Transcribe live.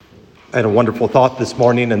I had a wonderful thought this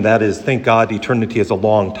morning, and that is, thank God eternity is a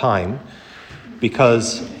long time,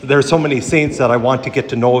 because there are so many saints that I want to get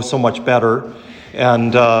to know so much better,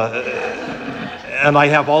 and I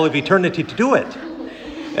have all of eternity to do it,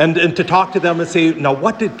 and to talk to them and say, now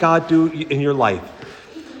what did God do in your life?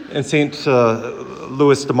 And St.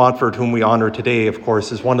 Louis de Montfort, whom we honor today, of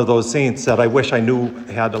course, is one of those saints that I wish I knew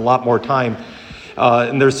had a lot more time.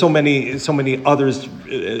 And there's so many others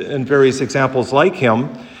and various examples like him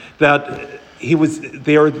that they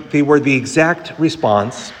were the exact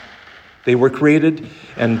response. They were created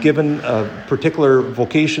and given a particular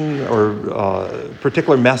vocation or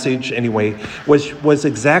particular message anyway, which was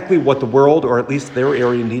exactly what the world, or at least their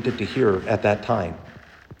area, needed to hear at that time.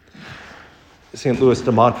 St. Louis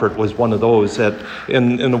de Montfort was one of those that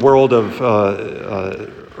in the world of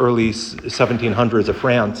early 1700s of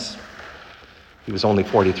France. He was only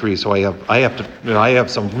 43, so I have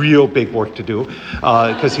some real big work to do,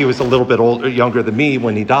 because he was a little bit younger than me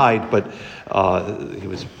when he died. But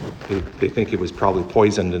they think he was probably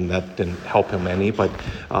poisoned, and that didn't help him any. But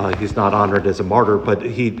he's not honored as a martyr. But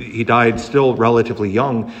he died still relatively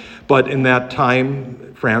young. But in that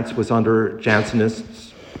time, France was under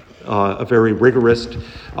Jansenists, a very rigorous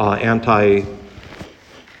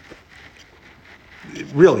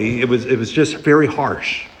Really, it was just very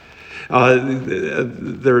harsh.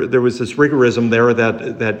 There was this rigorism there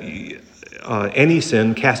that any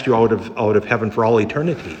sin cast you out of heaven for all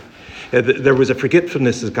eternity. There was a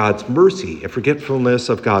forgetfulness of God's mercy, a forgetfulness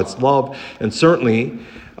of God's love, and certainly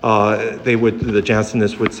the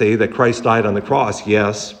Jansenists would say that Christ died on the cross,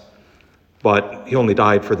 yes, but he only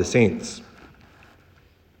died for the saints,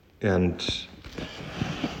 and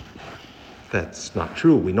that's not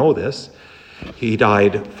true. We know this. He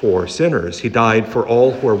died for sinners. He died for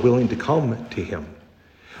all who are willing to come to him.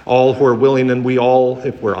 All who are willing, and we all,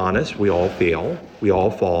 if we're honest, we all fail. We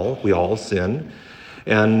all fall. We all sin.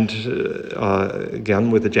 And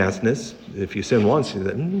again, with the Jansenists, if you sin once,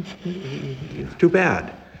 it's too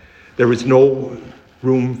bad. There was no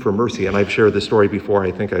room for mercy. And I've shared the story before. I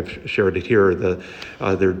think I've shared it here. There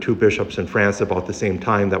are two bishops in France about the same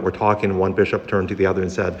time that were talking. One bishop turned to the other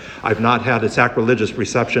and said, "I've not had a sacrilegious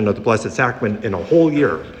reception of the Blessed Sacrament in a whole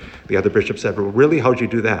year." The other bishop said, "Well, really? How'd you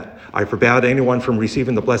do that?" "I forbade anyone from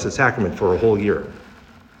receiving the Blessed Sacrament for a whole year."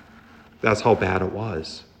 That's how bad it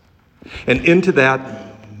was. And into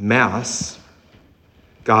that Mass,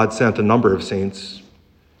 God sent a number of saints,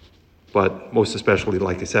 but most especially,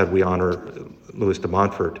 like I said, we honor Louis de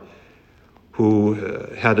Montfort, who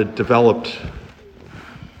had a developed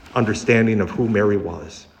understanding of who Mary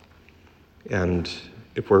was. And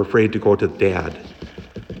if we're afraid to go to Dad,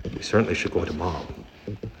 we certainly should go to Mom,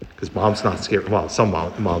 because Mom's not scared. Well, some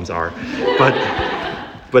moms are, but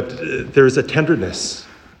there's a tenderness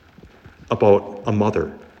about a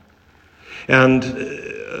mother. And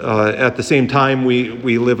at the same time,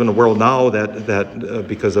 we live in a world now that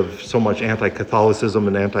because of so much anti-Catholicism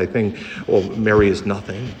and anti-thing, well, Mary is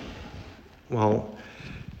nothing. Well,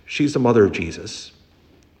 she's the mother of Jesus.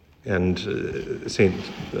 And St.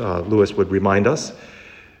 Louis would remind us,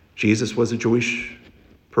 Jesus was a Jewish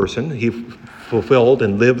person. He fulfilled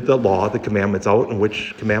and lived the law, the commandments out. And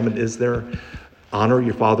which commandment is there? Honor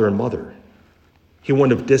your father and mother. He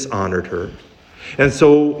wouldn't have dishonored her. And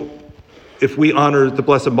so if we honor the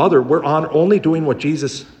Blessed Mother, we're only doing what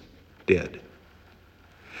Jesus did.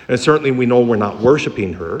 And certainly we know we're not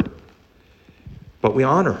worshiping her, but we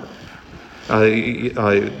honor her.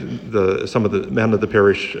 Some of the men of the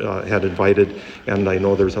parish had invited, and I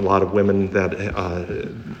know there's a lot of women that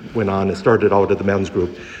went on and started out at the men's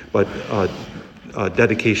group, but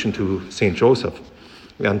dedication to St. Joseph.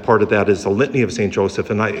 And part of that is a litany of St.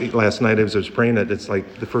 Joseph. And last night as I was praying it, it's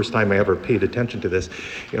like the first time I ever paid attention to this.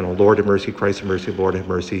 Lord have mercy, Christ have mercy, Lord have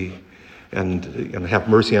mercy. And have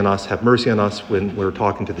mercy on us when we're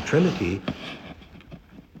talking to the Trinity.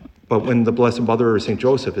 But when the Blessed Mother or St.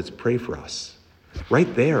 Joseph, it's pray for us.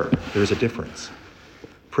 Right there's a difference.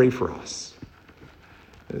 Pray for us.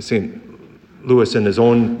 St. Louis, in his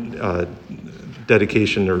own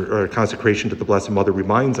dedication or consecration to the Blessed Mother,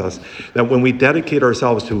 reminds us that when we dedicate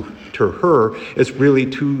ourselves to her, it's really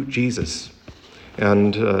to Jesus.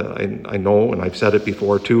 And I know, and I've said it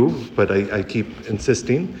before too, but I keep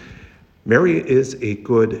insisting, Mary is a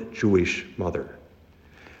good Jewish mother.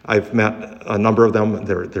 I've met a number of them.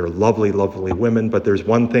 They're lovely, lovely women, but there's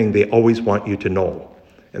one thing they always want you to know,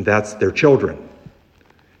 and that's their children.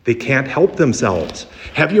 They can't help themselves.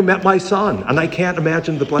 Have you met my son? And I can't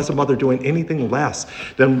imagine the Blessed Mother doing anything less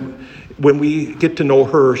than when we get to know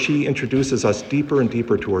her, she introduces us deeper and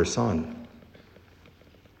deeper to her son.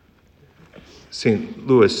 St.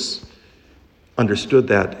 Louis understood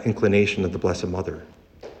that inclination of the Blessed Mother.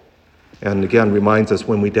 And again, reminds us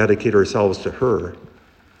when we dedicate ourselves to her,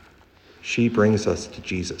 she brings us to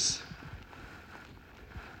Jesus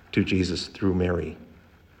through Mary.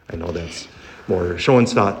 I know that's more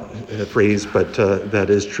Schoenstatt phrase, but that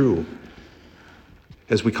is true.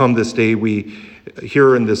 As we come this day, we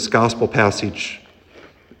hear in this gospel passage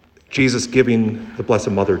Jesus giving the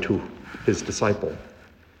Blessed Mother to his disciple,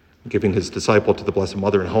 giving his disciple to the Blessed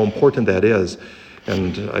Mother, and how important that is.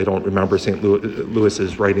 And I don't remember St.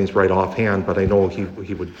 Louis's writings right offhand, but I know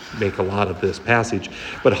he would make a lot of this passage.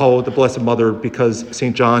 But how the Blessed Mother, because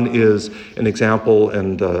St. John is an example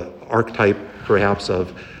and archetype, perhaps,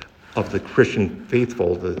 of the Christian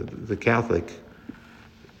faithful, the Catholic,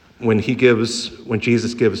 when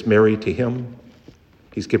Jesus gives Mary to him,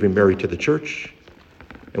 he's giving Mary to the church.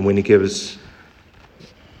 And when he gives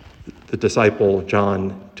the disciple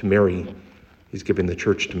John to Mary, he's giving the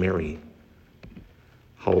church to Mary.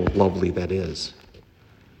 How lovely that is.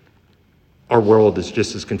 Our world is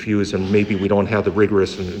just as confused, and maybe we don't have the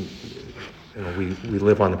rigorous, and we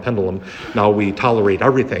live on a pendulum. Now we tolerate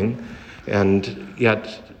everything, and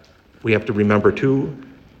yet we have to remember too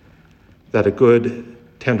that a good,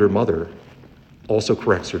 tender mother also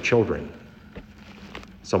corrects her children.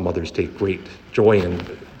 Some mothers take great joy in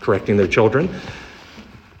correcting their children,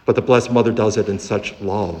 but the Blessed Mother does it in such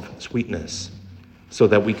love, sweetness, so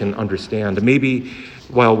that we can understand. And maybe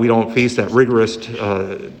while we don't face that rigorous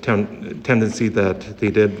tendency that they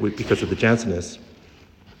did because of the Jansenists,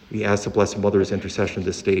 we ask the Blessed Mother's intercession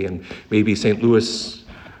this day, and maybe St. Louis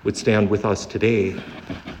would stand with us today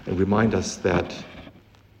and remind us that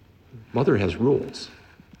Mother has rules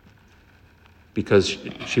because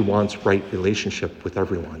she wants right relationship with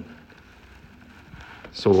everyone.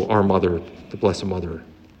 So our Mother, the Blessed Mother,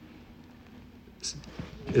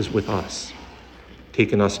 is with us,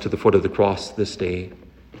 taking us to the foot of the cross this day,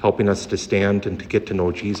 helping us to stand and to get to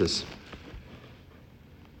know Jesus.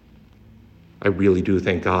 I really do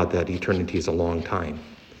thank God that eternity is a long time,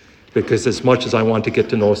 because as much as I want to get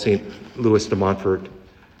to know St. Louis de Montfort,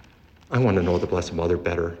 I want to know the Blessed Mother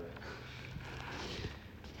better.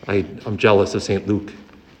 I'm jealous of St. Luke,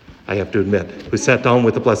 I have to admit, who sat down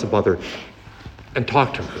with the Blessed Mother and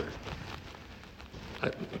talked to her.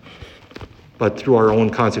 But through our own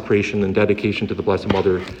consecration and dedication to the Blessed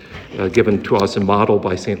Mother, given to us and modeled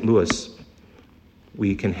by St. Louis,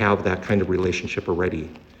 we can have that kind of relationship already.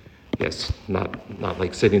 Yes, not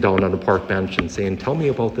like sitting down on a park bench and saying, tell me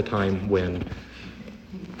about the time when,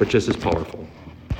 but just as powerful.